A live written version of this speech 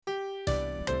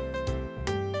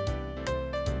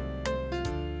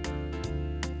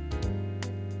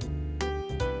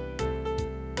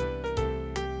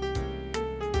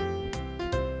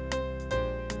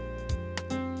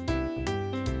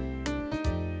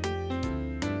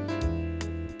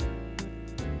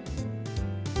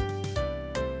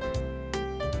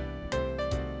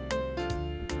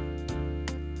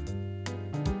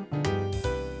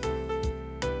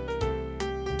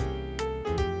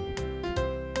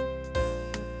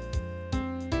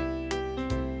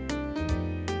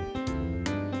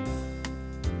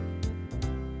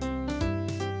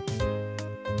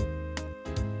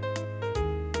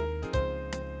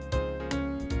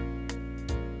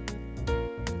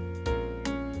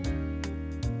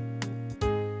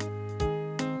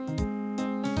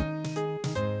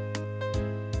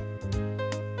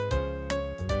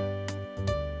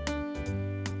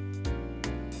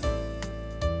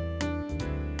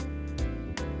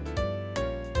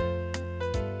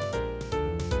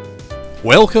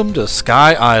Welcome to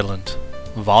Sky Island,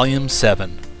 Volume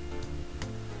 7.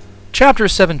 Chapter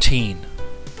 17.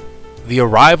 The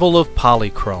Arrival of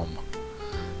Polychrome.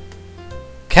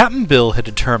 Captain Bill had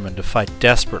determined to fight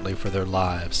desperately for their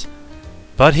lives,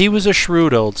 but he was a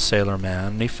shrewd old sailor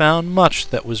man, and he found much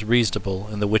that was reasonable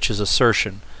in the witch's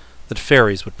assertion that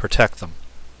fairies would protect them.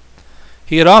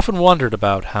 He had often wondered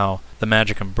about how the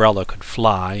magic umbrella could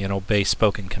fly and obey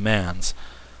spoken commands,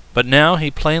 but now he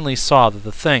plainly saw that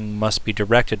the thing must be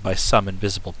directed by some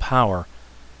invisible power,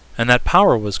 and that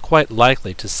power was quite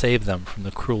likely to save them from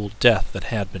the cruel death that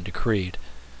had been decreed.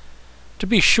 To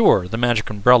be sure, the magic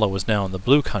umbrella was now in the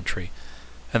blue country,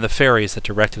 and the fairies that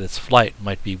directed its flight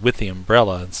might be with the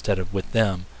umbrella instead of with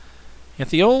them, yet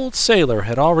the old sailor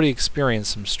had already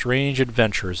experienced some strange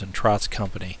adventures in Trot's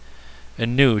company,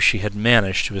 and knew she had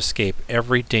managed to escape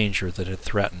every danger that had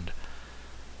threatened.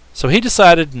 So he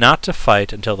decided not to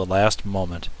fight until the last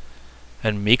moment,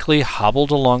 and meekly hobbled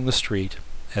along the street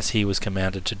as he was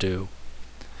commanded to do.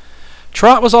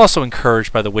 Trot was also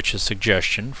encouraged by the witch's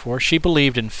suggestion, for she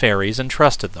believed in fairies and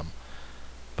trusted them.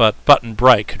 But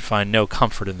Button-Bright could find no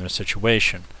comfort in their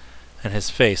situation, and his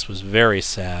face was very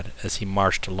sad as he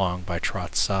marched along by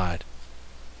Trot's side.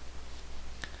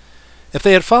 If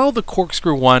they had followed the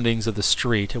corkscrew windings of the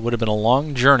street, it would have been a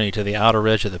long journey to the outer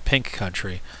edge of the Pink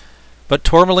Country, but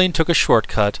Tourmaline took a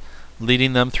shortcut,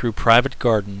 leading them through private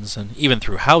gardens and even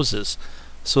through houses,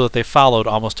 so that they followed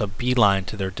almost a beeline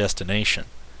to their destination.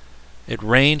 It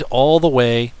rained all the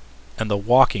way, and the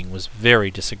walking was very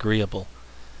disagreeable.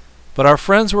 But our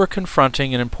friends were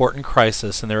confronting an important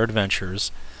crisis in their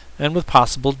adventures, and with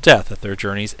possible death at their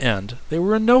journey's end, they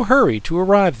were in no hurry to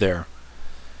arrive there.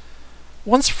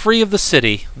 Once free of the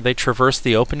city, they traversed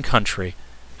the open country,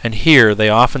 and here they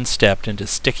often stepped into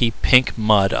sticky pink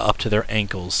mud up to their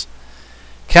ankles.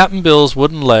 Captain Bill's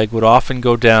wooden leg would often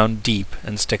go down deep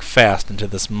and stick fast into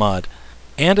this mud,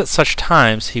 and at such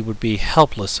times he would be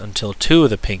helpless until two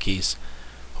of the Pinkies,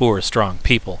 who were strong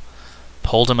people,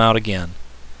 pulled him out again.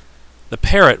 The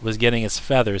parrot was getting its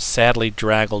feathers sadly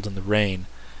draggled in the rain,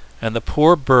 and the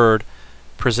poor bird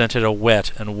presented a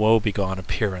wet and woe-begone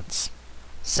appearance.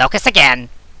 "Soak us again,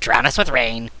 drown us with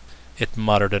rain," it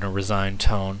muttered in a resigned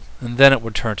tone, and then it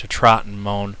would turn to Trot and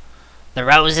moan, "The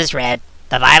rose is red,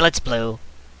 the violet's blue,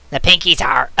 the Pinkies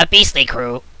are a beastly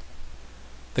crew."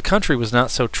 The country was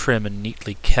not so trim and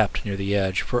neatly kept near the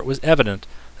edge, for it was evident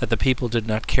that the people did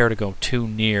not care to go too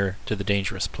near to the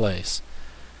dangerous place.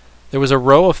 There was a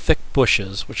row of thick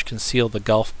bushes which concealed the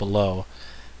gulf below,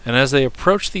 and as they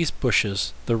approached these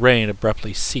bushes the rain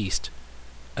abruptly ceased,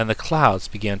 and the clouds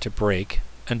began to break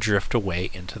and drift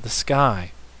away into the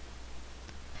sky.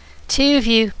 "Two of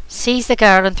you seize the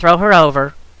girl and throw her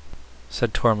over,"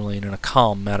 said Tourmaline in a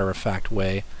calm, matter-of-fact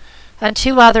way. "and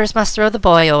two others must throw the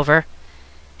boy over.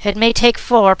 It may take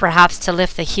four, perhaps, to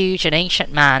lift the huge and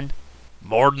ancient man."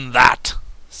 "More than that,"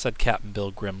 said Captain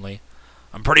Bill grimly.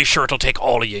 "I'm pretty sure it'll take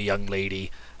all of you, young lady,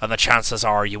 and the chances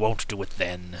are you won't do it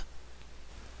then."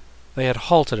 They had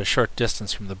halted a short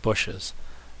distance from the bushes,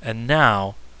 and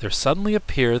now there suddenly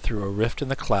appeared through a rift in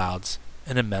the clouds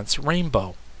an immense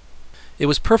rainbow. It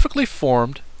was perfectly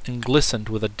formed and glistened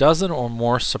with a dozen or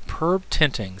more superb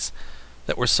tintings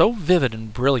that were so vivid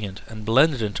and brilliant and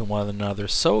blended into one another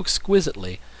so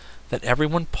exquisitely that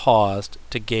everyone paused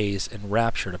to gaze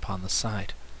enraptured upon the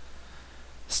sight.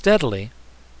 Steadily,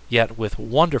 yet with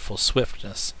wonderful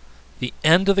swiftness, the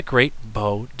end of the great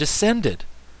bow descended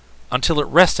until it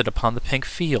rested upon the pink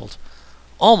field,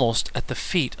 almost at the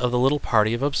feet of the little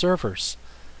party of observers.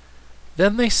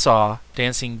 Then they saw,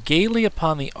 dancing gaily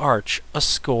upon the arch, a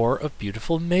score of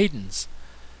beautiful maidens,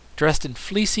 dressed in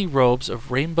fleecy robes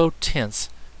of rainbow tints,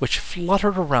 which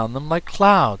fluttered around them like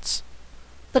clouds.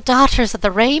 "The daughters of the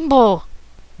rainbow,"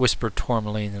 whispered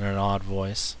Tourmaline in an awed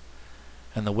voice,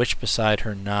 and the witch beside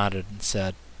her nodded and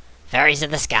said, "Fairies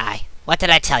of the sky. What did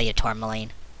I tell you,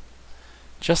 Tourmaline?"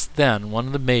 Just then one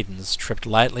of the maidens tripped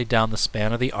lightly down the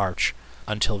span of the arch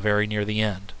until very near the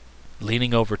end,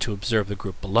 leaning over to observe the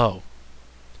group below.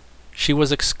 She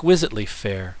was exquisitely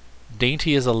fair,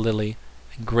 dainty as a lily,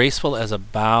 and graceful as a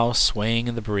bough swaying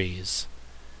in the breeze.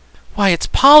 "Why, it's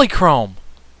Polychrome!"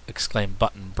 exclaimed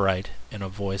Button-Bright in a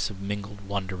voice of mingled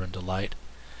wonder and delight.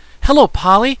 "Hello,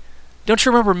 Polly! Don't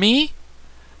you remember me?"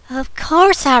 "Of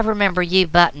course I remember you,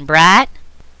 Button-Bright,"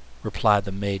 replied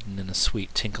the maiden in a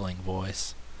sweet tinkling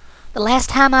voice. "The last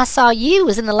time I saw you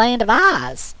was in the land of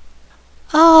Oz."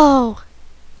 "Oh!"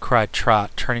 cried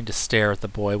Trot, turning to stare at the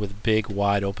boy with big,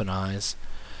 wide-open eyes.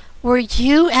 "Were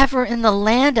you ever in the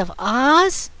land of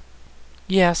Oz?"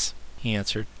 "Yes," he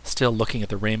answered, still looking at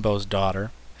the Rainbow's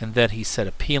daughter, and then he said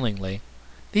appealingly,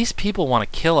 "These people want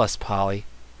to kill us, Polly.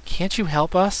 "Can't you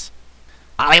help us?"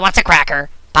 Polly wants a cracker!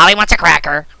 Polly wants a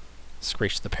cracker!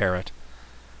 screeched the parrot.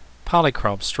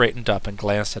 Polychrome straightened up and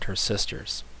glanced at her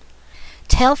sisters.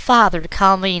 Tell Father to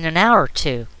call me in an hour or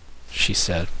two, she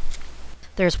said.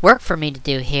 There's work for me to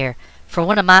do here, for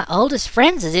one of my oldest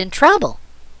friends is in trouble.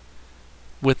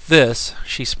 With this,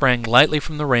 she sprang lightly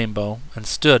from the rainbow and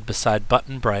stood beside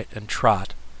Button-Bright and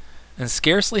Trot, and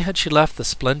scarcely had she left the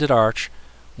splendid arch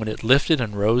when it lifted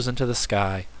and rose into the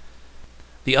sky.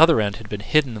 The other end had been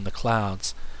hidden in the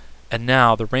clouds, and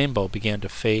now the rainbow began to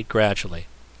fade gradually,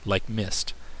 like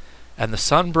mist, and the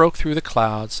sun broke through the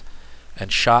clouds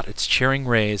and shot its cheering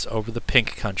rays over the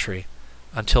pink country,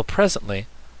 until presently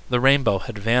the rainbow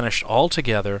had vanished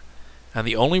altogether, and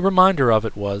the only reminder of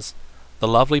it was the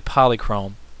lovely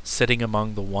Polychrome sitting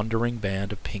among the wondering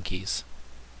band of Pinkies.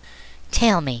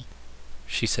 Tell me,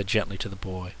 she said gently to the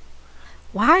boy,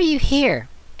 why are you here,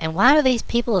 and why do these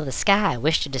people of the sky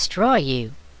wish to destroy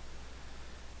you?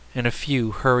 In a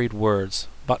few hurried words,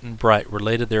 Button-Bright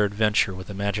related their adventure with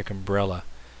the magic umbrella,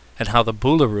 and how the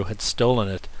Boolooroo had stolen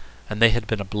it, and they had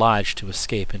been obliged to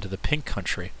escape into the pink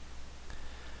country.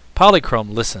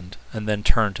 Polychrome listened, and then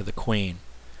turned to the Queen.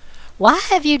 Why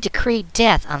have you decreed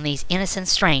death on these innocent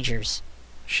strangers?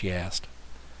 She asked.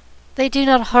 They do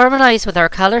not harmonize with our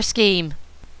color scheme,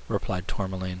 replied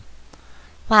Tourmaline.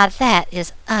 Why, that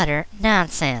is utter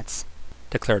nonsense,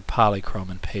 declared Polychrome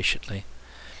impatiently.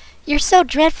 You're so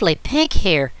dreadfully pink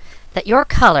here that your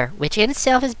color, which in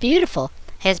itself is beautiful,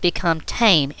 has become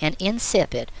tame and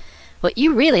insipid. What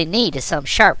you really need is some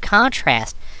sharp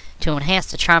contrast to enhance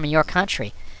the charm of your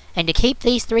country, and to keep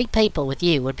these three people with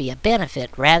you would be a benefit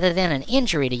rather than an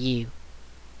injury to you.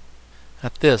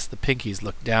 At this the Pinkies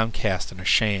looked downcast and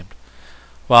ashamed,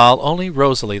 while only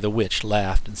Rosalie the witch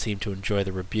laughed and seemed to enjoy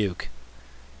the rebuke.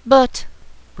 But,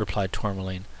 replied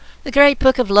Tourmaline, the great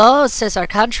book of laws says our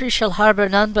country shall harbor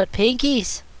none but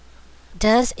Pinkies.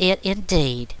 Does it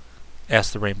indeed?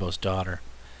 Asked the Rainbow's daughter.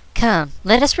 Come,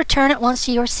 let us return at once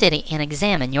to your city and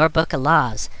examine your book of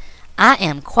laws. I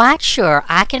am quite sure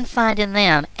I can find in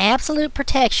them absolute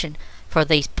protection for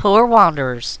these poor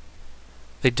wanderers.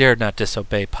 They dared not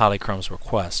disobey Polychrome's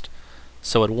request,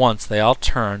 so at once they all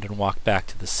turned and walked back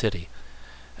to the city.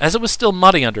 As it was still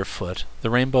muddy underfoot, the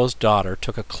Rainbow's daughter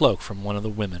took a cloak from one of the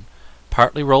women,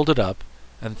 partly rolled it up,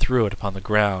 and threw it upon the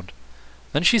ground.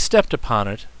 Then she stepped upon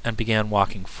it and began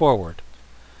walking forward.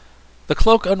 The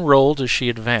cloak unrolled as she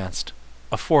advanced,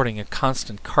 affording a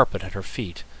constant carpet at her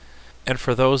feet, and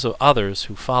for those of others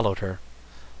who followed her.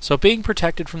 So being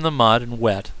protected from the mud and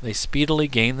wet, they speedily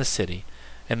gained the city,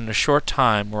 and in a short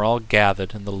time were all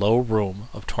gathered in the low room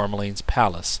of Tourmaline's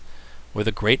palace, where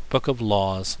the great book of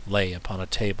laws lay upon a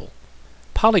table.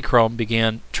 Polychrome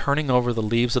began turning over the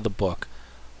leaves of the book,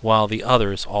 while the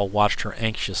others all watched her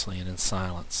anxiously and in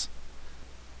silence.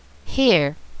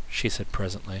 Here, she said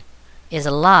presently, is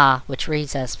a law which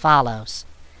reads as follows.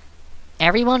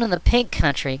 Everyone in the pink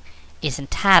country is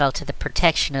entitled to the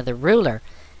protection of the ruler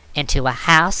and to a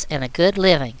house and a good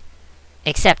living,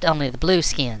 except only the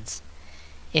Blueskins.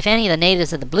 If any of the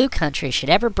natives of the blue country should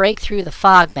ever break through the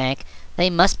fog bank, they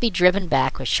must be driven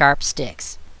back with sharp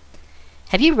sticks.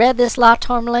 Have you read this law,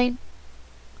 Tourmaline?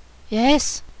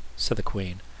 Yes, said the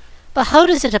Queen. But how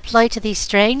does it apply to these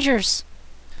strangers?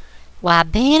 Why,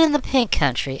 being in the pink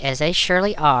country, as they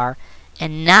surely are,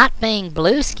 and not being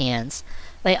Blueskins,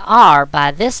 they are,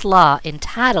 by this law,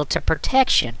 entitled to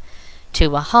protection,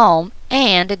 to a home,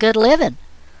 and a good living.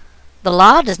 The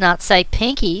law does not say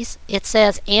Pinkies, it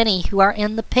says any who are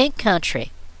in the pink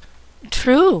country.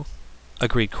 True,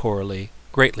 agreed Coralie,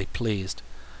 greatly pleased,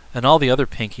 and all the other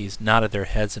Pinkies nodded their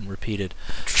heads and repeated,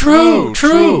 True,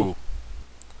 true!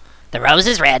 The rose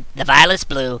is red, the violet's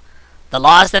blue, the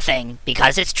law's the thing,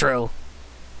 because it's true,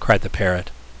 cried the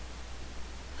parrot.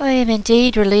 I am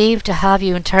indeed relieved to have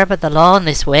you interpret the law in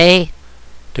this way,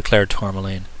 declared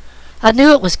Tourmaline. I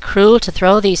knew it was cruel to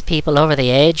throw these people over the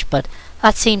edge, but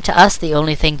that seemed to us the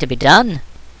only thing to be done.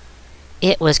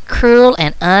 It was cruel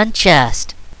and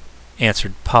unjust,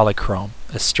 answered Polychrome,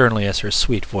 as sternly as her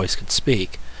sweet voice could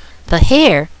speak. But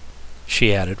here,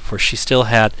 she added, for she still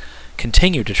had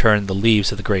continued to turn the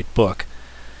leaves of the great book,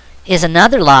 is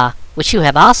another law which you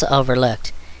have also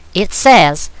overlooked. It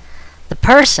says, the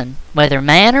person, whether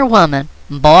man or woman,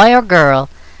 boy or girl,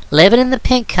 living in the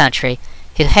pink country,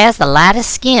 who has the lightest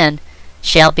skin,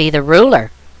 shall be the ruler,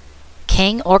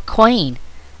 king or queen,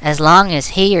 as long as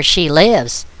he or she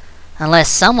lives, unless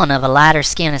someone of a lighter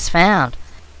skin is found,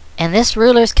 and this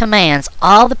ruler's commands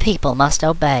all the people must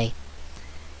obey.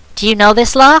 Do you know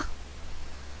this law?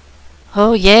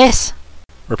 Oh, yes,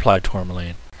 replied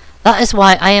Tourmaline. That is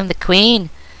why I am the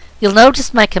queen. You'll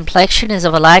notice my complexion is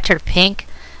of a lighter pink,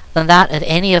 than that of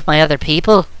any of my other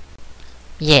people?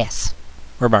 Yes,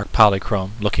 remarked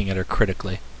Polychrome, looking at her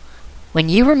critically. When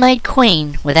you were made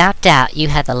queen, without doubt you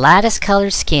had the lightest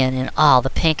colored skin in all the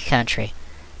Pink Country.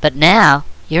 But now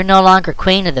you're no longer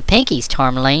queen of the Pinkies,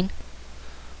 Tourmaline.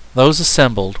 Those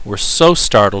assembled were so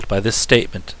startled by this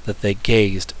statement that they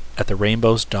gazed at the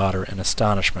Rainbow's Daughter in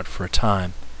astonishment for a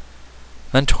time.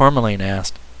 Then Tourmaline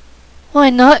asked, Why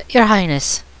not, your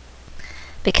highness?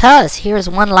 Because here is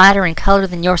one lighter in color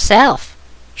than yourself,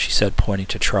 she said, pointing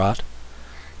to Trot.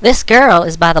 This girl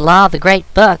is by the law of the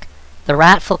Great Book the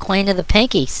rightful queen of the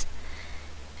Pinkies,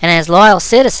 and as loyal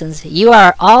citizens you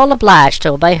are all obliged to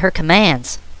obey her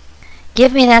commands.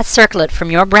 Give me that circlet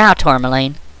from your brow,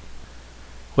 Tourmaline.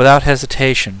 Without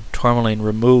hesitation, Tourmaline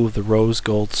removed the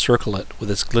rose-gold circlet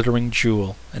with its glittering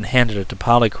jewel and handed it to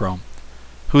Polychrome,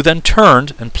 who then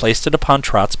turned and placed it upon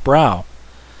Trot's brow.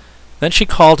 Then she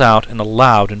called out in a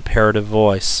loud, imperative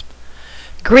voice,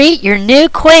 Greet your new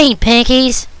queen,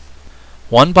 Pinkies!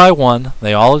 One by one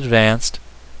they all advanced,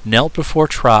 knelt before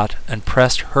Trot, and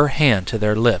pressed her hand to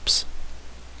their lips.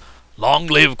 Long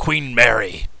live Queen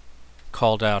Mary!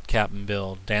 Called out Cap'n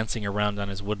Bill, dancing around on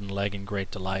his wooden leg in great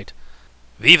delight.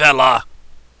 Viva la!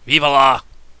 Viva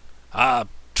la!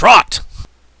 Trot!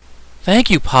 Thank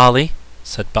you, Polly,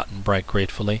 said Button-Bright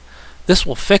gratefully. This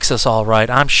will fix us all right,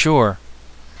 I'm sure.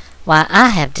 Why, I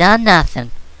have done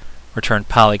nothing, returned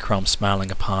Polychrome,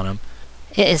 smiling upon him.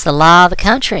 It is the law of the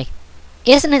country.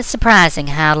 Isn't it surprising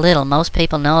how little most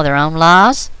people know their own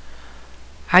laws?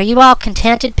 Are you all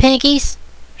contented, Pinkies?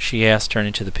 She asked,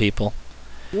 turning to the people.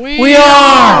 We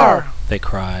are! They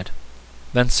cried.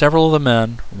 Then several of the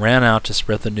men ran out to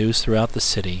spread the news throughout the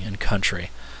city and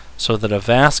country, so that a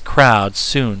vast crowd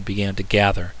soon began to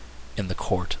gather in the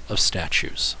Court of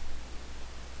Statues.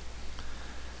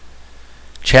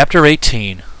 Chapter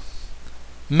 18.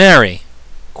 Mary,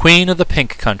 Queen of the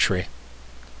Pink Country.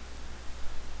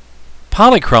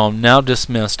 Polychrome now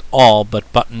dismissed all but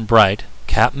Button-Bright,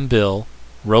 Cap'n Bill,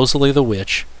 Rosalie the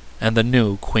Witch, and the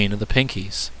new Queen of the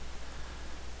Pinkies.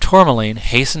 Tourmaline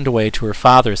hastened away to her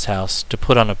father's house to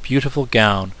put on a beautiful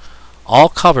gown, all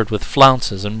covered with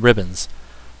flounces and ribbons,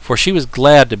 for she was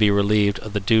glad to be relieved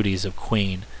of the duties of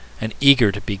queen, and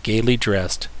eager to be gaily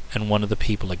dressed and one of the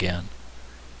people again.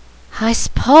 I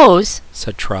suppose,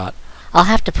 said Trot, I'll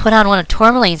have to put on one of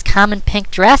Tourmaline's common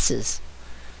pink dresses.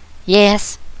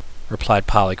 Yes, replied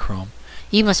Polychrome.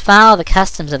 You must follow the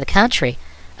customs of the country,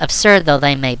 absurd though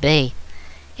they may be.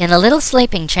 In a little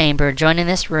sleeping chamber adjoining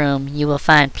this room you will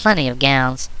find plenty of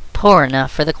gowns, poor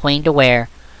enough for the queen to wear.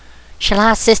 Shall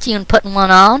I assist you in putting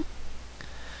one on?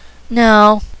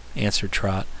 No, answered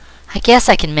Trot. I guess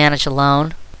I can manage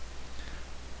alone.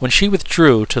 When she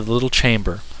withdrew to the little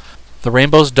chamber, the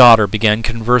Rainbow's Daughter began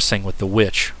conversing with the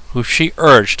witch, who she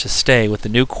urged to stay with the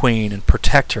new queen and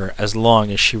protect her as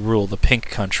long as she ruled the Pink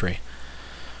Country.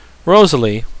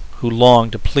 Rosalie, who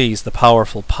longed to please the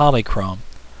powerful Polychrome,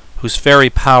 whose fairy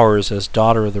powers as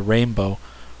Daughter of the Rainbow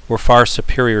were far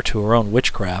superior to her own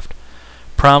witchcraft,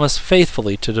 promised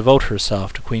faithfully to devote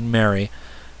herself to Queen Mary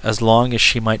as long as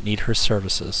she might need her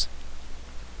services.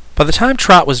 By the time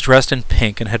Trot was dressed in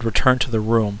pink and had returned to the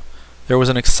room, there was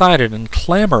an excited and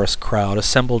clamorous crowd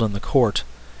assembled in the court,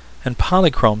 and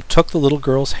Polychrome took the little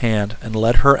girl's hand and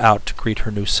led her out to greet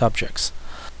her new subjects.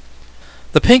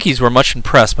 The Pinkies were much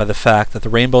impressed by the fact that the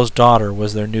Rainbow's Daughter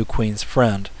was their new queen's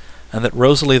friend, and that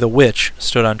Rosalie the Witch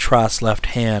stood on Trot's left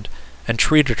hand and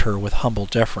treated her with humble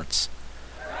deference.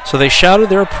 So they shouted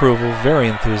their approval very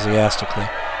enthusiastically,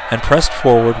 and pressed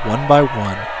forward one by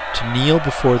one to kneel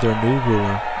before their new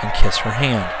ruler and kiss her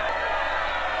hand.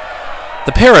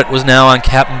 The parrot was now on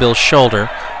Cap'n Bill's shoulder,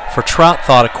 for Trot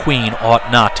thought a queen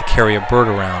ought not to carry a bird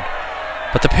around,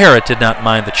 but the parrot did not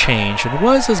mind the change and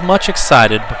was as much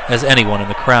excited as anyone in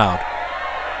the crowd.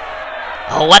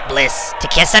 Oh, what bliss to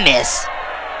kiss a miss,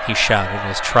 he shouted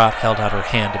as Trot held out her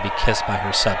hand to be kissed by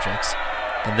her subjects,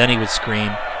 and then he would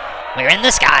scream, We're in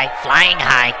the sky, flying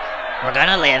high, we're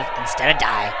gonna live instead of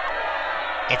die.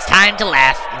 It's time to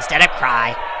laugh instead of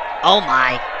cry, oh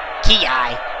my,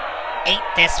 ki-yi,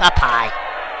 ain't this a pie?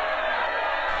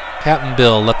 Cap'n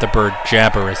Bill let the bird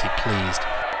jabber as he pleased,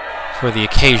 for the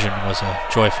occasion was a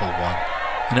joyful one,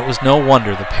 and it was no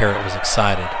wonder the parrot was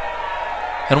excited.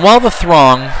 And while the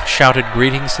throng shouted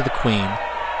greetings to the queen,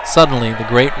 suddenly the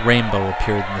great rainbow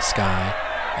appeared in the sky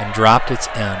and dropped its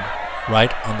end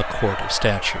right on the Court of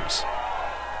Statues.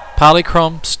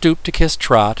 Polychrome stooped to kiss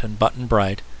Trot, and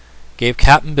Button-Bright gave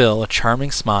Cap'n Bill a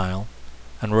charming smile,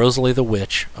 and Rosalie the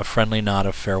Witch a friendly nod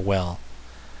of farewell.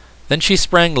 Then she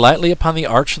sprang lightly upon the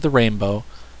arch of the rainbow,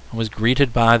 and was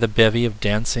greeted by the bevy of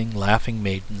dancing, laughing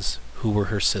maidens who were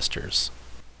her sisters.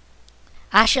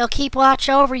 I shall keep watch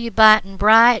over you, Button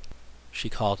Bright, she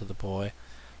called to the boy.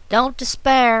 Don't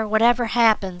despair, whatever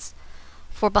happens,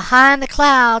 for behind the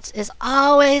clouds is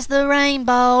always the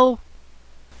rainbow.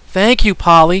 Thank you,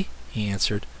 Polly, he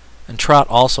answered, and Trot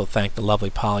also thanked the lovely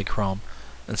Polychrome,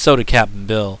 and so did Cap'n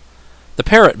Bill. The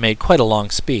parrot made quite a long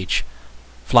speech,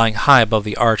 flying high above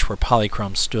the arch where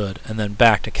Polychrome stood, and then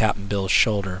back to Cap'n Bill's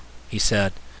shoulder. He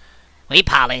said, We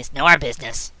Pollies know our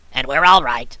business, and we're all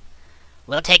right.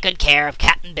 We'll take good care of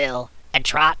Cap'n Bill and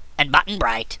Trot and Button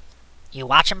Bright. You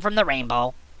watch 'em from the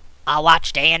rainbow. I'll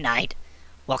watch day and night.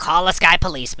 We'll call the sky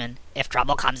policeman if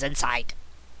trouble comes in sight.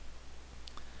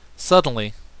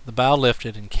 Suddenly, the bough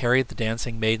lifted and carried the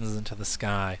dancing maidens into the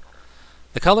sky.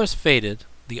 The colors faded,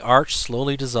 the arch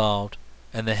slowly dissolved,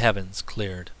 and the heavens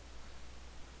cleared.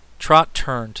 Trot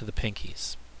turned to the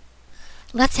Pinkies.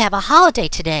 Let's have a holiday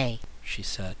today, she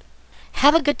said.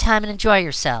 Have a good time and enjoy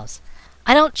yourselves.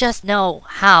 I don't just know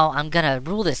how I'm gonna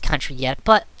rule this country yet,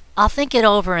 but I'll think it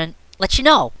over and let you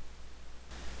know.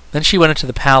 Then she went into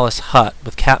the palace hut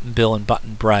with Cap'n Bill and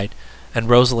Button Bright and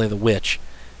Rosalie the Witch,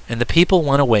 and the people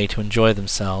went away to enjoy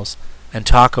themselves and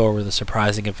talk over the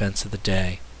surprising events of the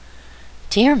day.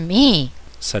 Dear me,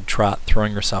 said Trot,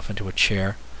 throwing herself into a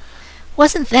chair.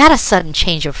 Wasn't that a sudden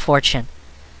change of fortune?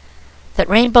 That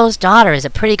Rainbow's daughter is a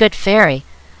pretty good fairy.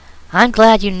 I'm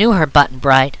glad you knew her, Button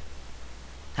Bright.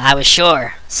 I was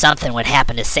sure something would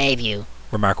happen to save you,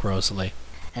 remarked Rosalie.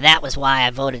 And that was why I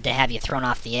voted to have you thrown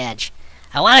off the edge.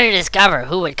 I wanted to discover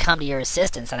who would come to your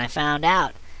assistance, and I found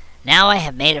out. Now I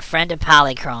have made a friend of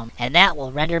Polychrome, and that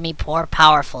will render me more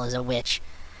powerful as a witch,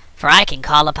 for I can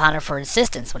call upon her for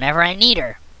assistance whenever I need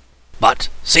her. But,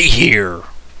 see here,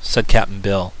 said Cap'n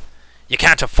Bill. You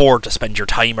can't afford to spend your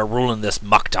time a-ruling this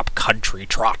mucked-up country,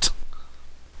 Trot.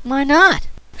 Why not?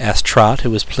 asked Trot,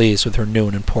 who was pleased with her new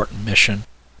and important mission.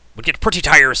 Would get pretty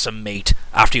tiresome, mate,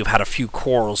 after you've had a few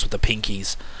quarrels with the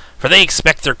Pinkies, for they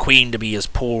expect their queen to be as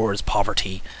poor as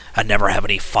poverty and never have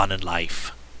any fun in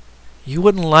life. You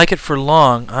wouldn't like it for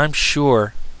long, I'm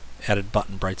sure, added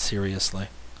Button Bright seriously.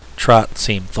 Trot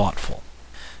seemed thoughtful.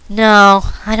 No,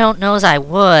 I don't know as I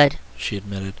would, she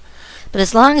admitted. But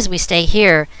as long as we stay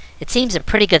here, it seems a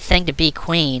pretty good thing to be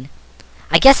queen.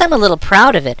 I guess I'm a little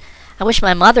proud of it. I wish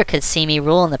my mother could see me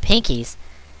ruling the Pinkies.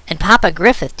 And Papa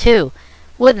Griffith, too.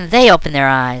 Wouldn't they open their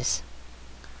eyes?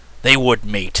 They would,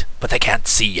 mate, but they can't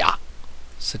see ya,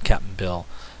 said Cap'n Bill.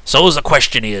 So's the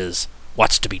question is,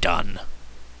 what's to be done?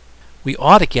 We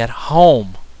ought to get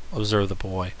home, observed the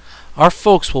boy. Our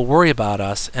folks will worry about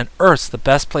us, and Earth's the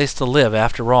best place to live,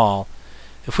 after all.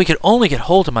 If we could only get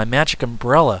hold of my magic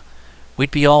umbrella,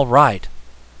 we'd be all right.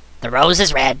 The rose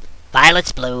is red,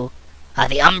 violet's blue,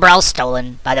 the umbrell's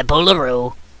stolen by the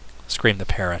Boolaroo, screamed the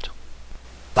parrot.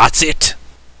 That's it,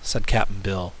 said Cap'n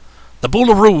Bill. The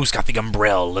Boolaroo's got the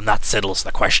umbrella, and that settles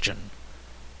the question.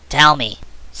 Tell me,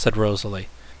 said Rosalie.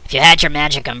 If you had your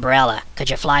magic umbrella, could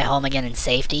you fly home again in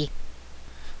safety?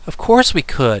 Of course we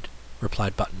could,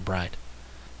 replied Button Bright.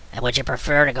 And would you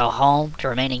prefer to go home to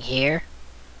remaining here?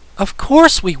 Of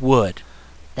course we would.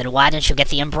 Then why didn't you get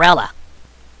the umbrella?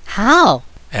 How?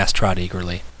 asked Trot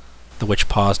eagerly. The witch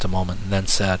paused a moment and then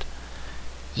said,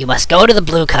 You must go to the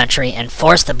Blue Country and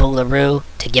force the Boolaroo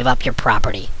to give up your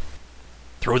property.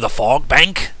 Through the fog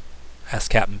bank?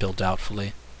 asked Cap'n Bill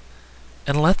doubtfully.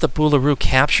 And let the Boolaroo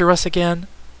capture us again?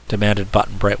 demanded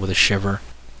Button Bright with a shiver.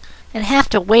 And have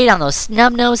to wait on those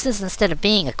snub-noses instead of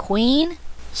being a queen?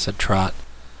 said Trot.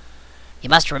 You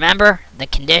must remember the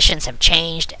conditions have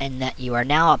changed and that you are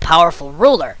now a powerful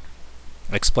ruler,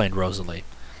 explained Rosalie.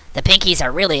 The Pinkies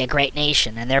are really a great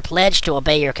nation, and they're pledged to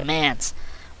obey your commands.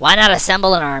 Why not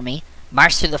assemble an army,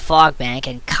 march through the fog bank,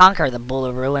 and conquer the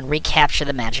Boolaroo and recapture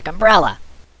the magic umbrella?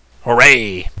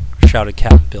 Hooray! shouted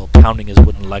Cap'n Bill, pounding his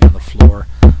wooden leg on the floor.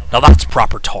 Now that's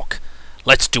proper talk.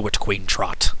 Let's do it, Queen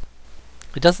Trot.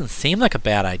 It doesn't seem like a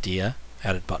bad idea,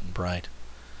 added Button Bright.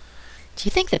 Do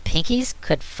you think the Pinkies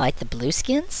could fight the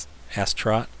Blueskins? asked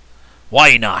Trot.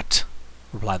 Why not?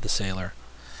 replied the sailor.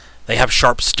 They have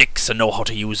sharp sticks and know how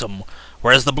to use 'em,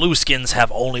 whereas the Blueskins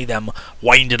have only them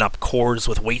winding up cords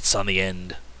with weights on the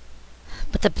end.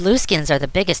 But the Blueskins are the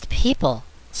biggest people,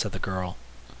 said the girl.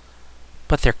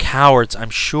 But they're cowards, I'm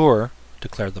sure,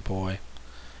 declared the boy.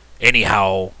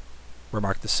 Anyhow,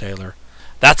 remarked the sailor,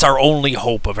 that's our only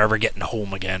hope of ever getting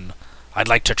home again. I'd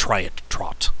like to try it,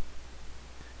 Trot.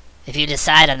 If you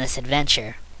decide on this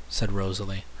adventure, said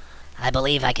Rosalie, I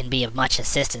believe I can be of much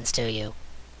assistance to you.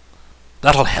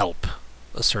 That'll help,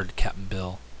 asserted Cap'n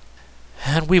Bill.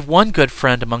 And we've one good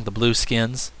friend among the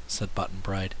Blueskins, said Button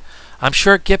Bright. I'm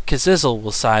sure Gip Kazizzle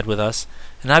will side with us,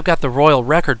 and I've got the royal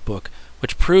record book,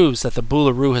 which proves that the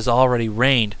Boolaroo has already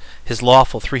reigned his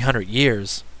lawful 300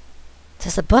 years.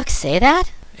 Does the book say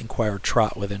that? Inquired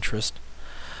Trot with interest.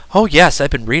 Oh yes,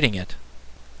 I've been reading it.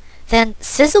 Then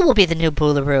Sizzle will be the new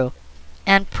Boolaroo,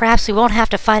 and perhaps we won't have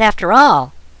to fight after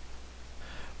all.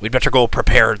 We'd better go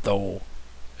prepared, though,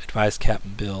 advised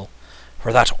Captain Bill,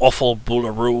 for that awful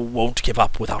Boolaroo won't give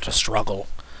up without a struggle.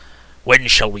 When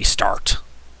shall we start?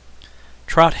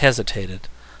 Trot hesitated.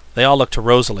 They all looked to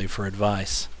Rosalie for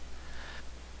advice.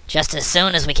 Just as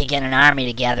soon as we can get an army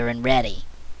together and ready,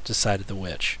 decided the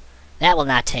witch. That will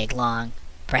not take long.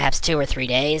 Perhaps 2 or 3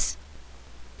 days.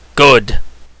 Good,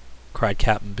 cried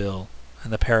Captain Bill,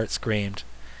 and the parrot screamed.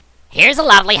 Here's a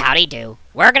lovely howdy-do.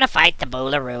 We're gonna fight the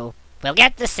Boolaroo. We'll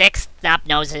get the 6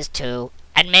 snub-noses too,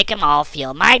 and make 'em all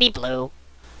feel mighty blue.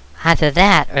 Either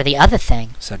that or the other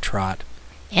thing, said Trot.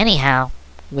 Anyhow,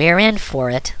 we're in for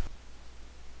it.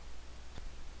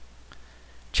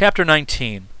 Chapter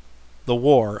 19. The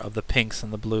War of the Pinks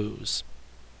and the Blues.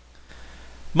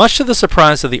 Much to the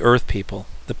surprise of the Earth people,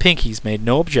 the Pinkies made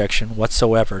no objection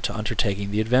whatsoever to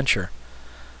undertaking the adventure.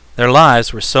 Their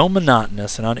lives were so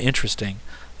monotonous and uninteresting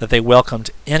that they welcomed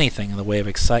anything in the way of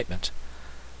excitement.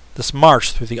 This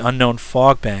march through the unknown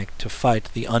fog bank to fight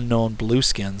the unknown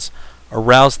Blueskins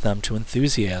aroused them to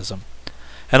enthusiasm,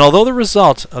 and although the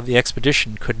result of the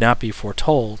expedition could not be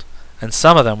foretold, and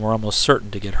some of them were almost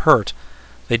certain to get hurt,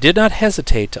 they did not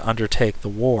hesitate to undertake the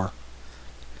war.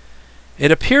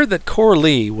 It appeared that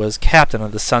Coralie was captain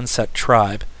of the Sunset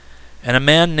tribe, and a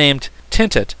man named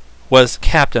Tintit was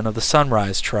captain of the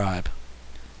Sunrise tribe.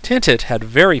 Tintit had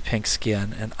very pink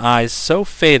skin and eyes so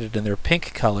faded in their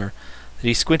pink color that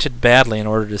he squinted badly in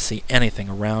order to see anything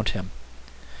around him.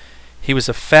 He was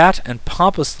a fat and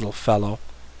pompous little fellow,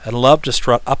 and loved to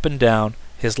strut up and down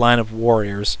his line of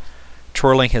warriors,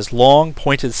 twirling his long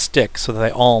pointed stick so that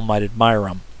they all might admire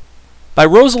him. By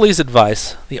Rosalie's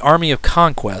advice, the army of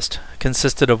conquest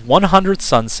consisted of 100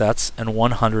 sunsets and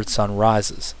 100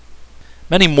 sunrises.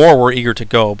 Many more were eager to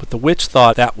go, but the witch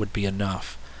thought that would be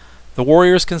enough. The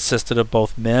warriors consisted of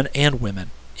both men and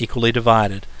women, equally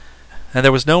divided, and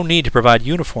there was no need to provide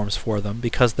uniforms for them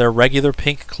because their regular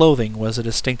pink clothing was a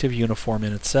distinctive uniform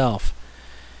in itself.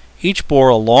 Each bore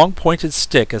a long pointed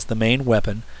stick as the main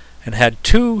weapon, and had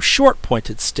 2 short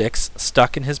pointed sticks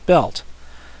stuck in his belt.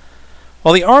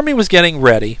 While the army was getting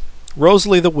ready,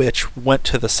 Rosalie the witch went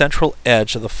to the central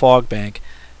edge of the fog bank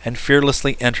and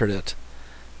fearlessly entered it.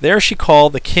 There she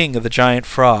called the king of the giant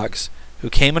frogs, who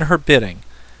came in her bidding,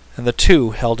 and the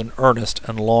two held an earnest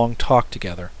and long talk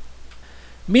together.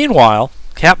 Meanwhile,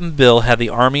 Captain Bill had the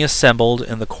army assembled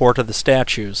in the court of the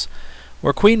statues,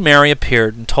 where Queen Mary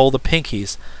appeared and told the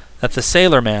Pinkies that the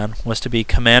sailor man was to be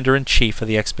commander-in-chief of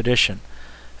the expedition,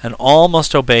 and all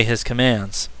must obey his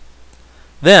commands.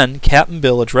 Then Captain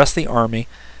Bill addressed the army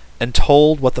and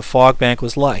told what the fog bank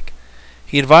was like.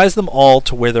 He advised them all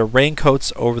to wear their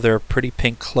raincoats over their pretty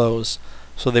pink clothes,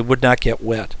 so they would not get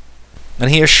wet, and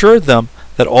he assured them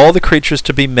that all the creatures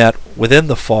to be met within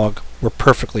the fog were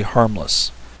perfectly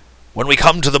harmless. When we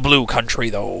come to the blue country,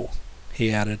 though,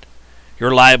 he added,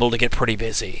 you're liable to get pretty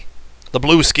busy. The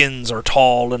Blueskins are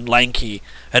tall and lanky,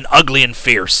 and ugly and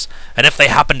fierce, and if they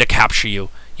happen to capture you,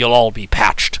 you'll all be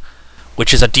patched,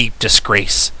 which is a deep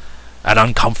disgrace, an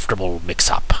uncomfortable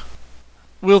mix-up.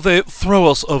 Will they throw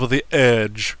us over the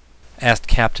edge? Asked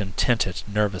Captain Tintit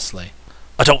nervously.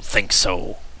 I don't think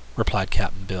so, replied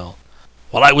Captain Bill.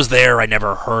 While I was there, I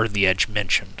never heard the edge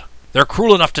mentioned. They're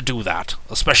cruel enough to do that,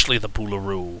 especially the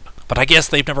Boolaroo, but I guess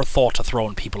they've never thought of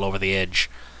throwing people over the edge.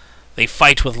 They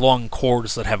fight with long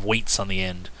cords that have weights on the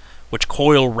end, which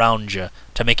coil round you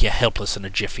to make you helpless in a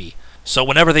jiffy. So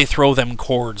whenever they throw them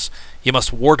cords, you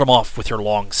must ward 'em off with your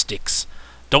long sticks.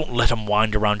 Don't let 'em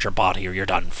wind around your body or you're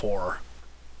done for.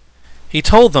 He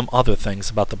told them other things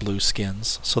about the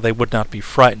Blueskins, so they would not be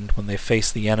frightened when they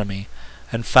faced the enemy,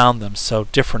 and found them so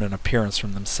different in appearance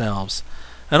from themselves.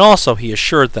 And also he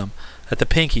assured them that the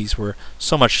Pinkies were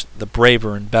so much the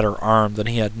braver and better armed that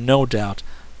he had no doubt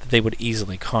that they would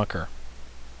easily conquer.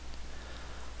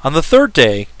 On the third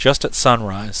day, just at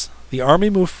sunrise, the army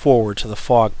moved forward to the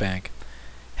fog bank,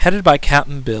 headed by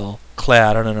Captain Bill,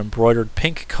 clad in an embroidered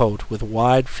pink coat with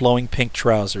wide flowing pink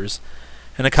trousers,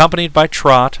 and accompanied by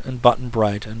Trot and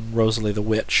Button-Bright and Rosalie the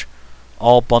witch,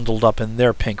 all bundled up in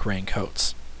their pink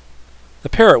raincoats. The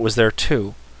parrot was there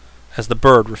too, as the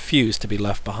bird refused to be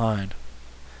left behind.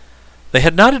 They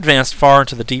had not advanced far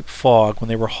into the deep fog when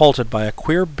they were halted by a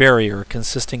queer barrier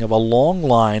consisting of a long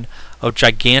line of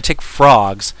gigantic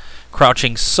frogs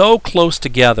crouching so close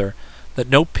together that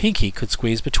no Pinky could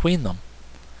squeeze between them.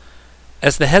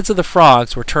 As the heads of the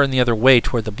frogs were turned the other way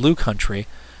toward the blue country,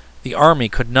 the army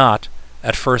could not,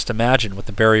 at first imagine what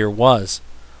the barrier was,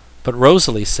 but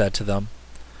Rosalie said to them,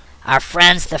 Our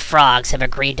friends the frogs have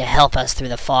agreed to help us through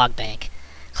the fog bank.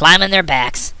 Climb on their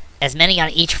backs, as many on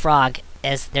each frog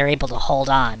as they're able to hold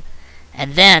on,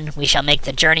 and then we shall make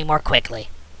the journey more quickly.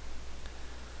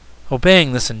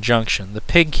 Obeying this injunction, the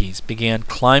Pinkies began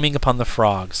climbing upon the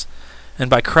frogs, and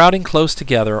by crowding close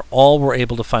together, all were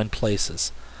able to find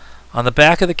places. On the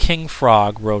back of the King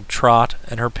Frog rode Trot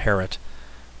and her parrot,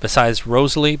 besides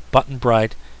Rosalie,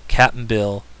 Button-Bright, Cap'n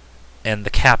Bill, and the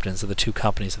captains of the 2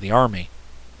 companies of the army.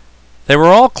 They were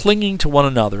all clinging to one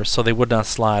another so they would not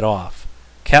slide off.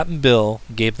 Cap'n Bill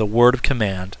gave the word of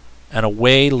command, and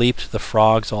away leaped the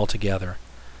frogs all together.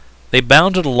 They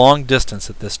bounded a long distance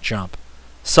at this jump,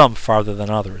 some farther than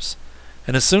others,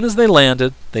 and as soon as they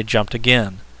landed, they jumped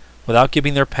again, without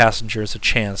giving their passengers a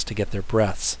chance to get their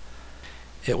breaths.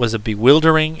 It was a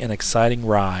bewildering and exciting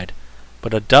ride,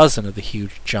 but a dozen of the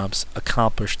huge jumps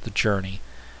accomplished the journey,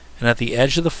 and at the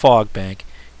edge of the fog bank,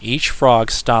 each frog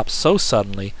stopped so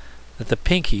suddenly that the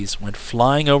Pinkies went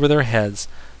flying over their heads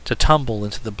to tumble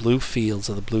into the blue fields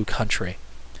of the blue country,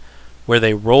 where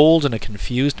they rolled in a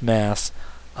confused mass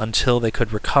until they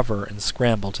could recover and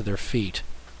scramble to their feet.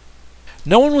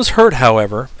 No one was hurt,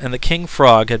 however, and the King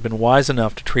Frog had been wise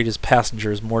enough to treat his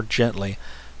passengers more gently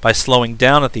by slowing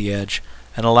down at the edge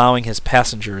and allowing his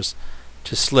passengers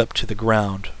to slip to the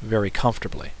ground very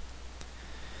comfortably.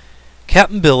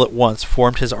 Cap'n Bill at once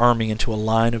formed his army into a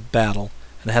line of battle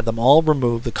and had them all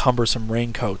remove the cumbersome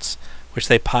raincoats, which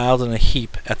they piled in a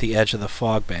heap at the edge of the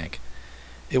fog bank.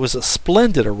 It was a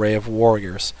splendid array of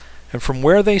warriors, and from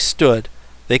where they stood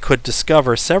they could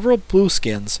discover several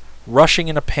blueskins rushing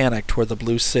in a panic toward the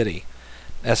blue city,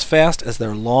 as fast as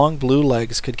their long blue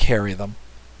legs could carry them.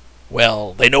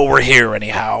 Well, they know we're here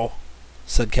anyhow,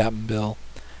 said Cap'n Bill,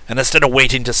 and instead of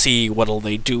waiting to see what'll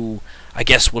they do, I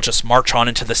guess we'll just march on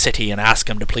into the city and ask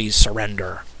 'em to please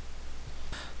surrender.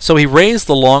 So he raised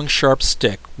the long sharp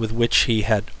stick with which he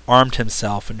had armed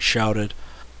himself and shouted,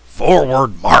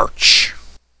 Forward march!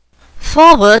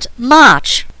 Forward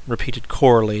march! Repeated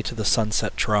Coralie to the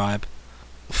Sunset Tribe.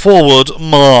 Forward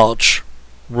march!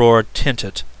 Roared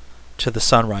Tintit to the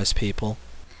Sunrise people.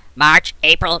 March,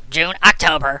 April, June,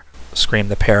 October! Screamed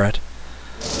the parrot.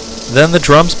 Then the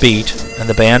drums beat and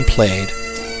the band played,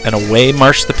 and away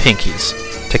marched the Pinkies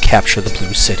to capture the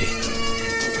Blue City.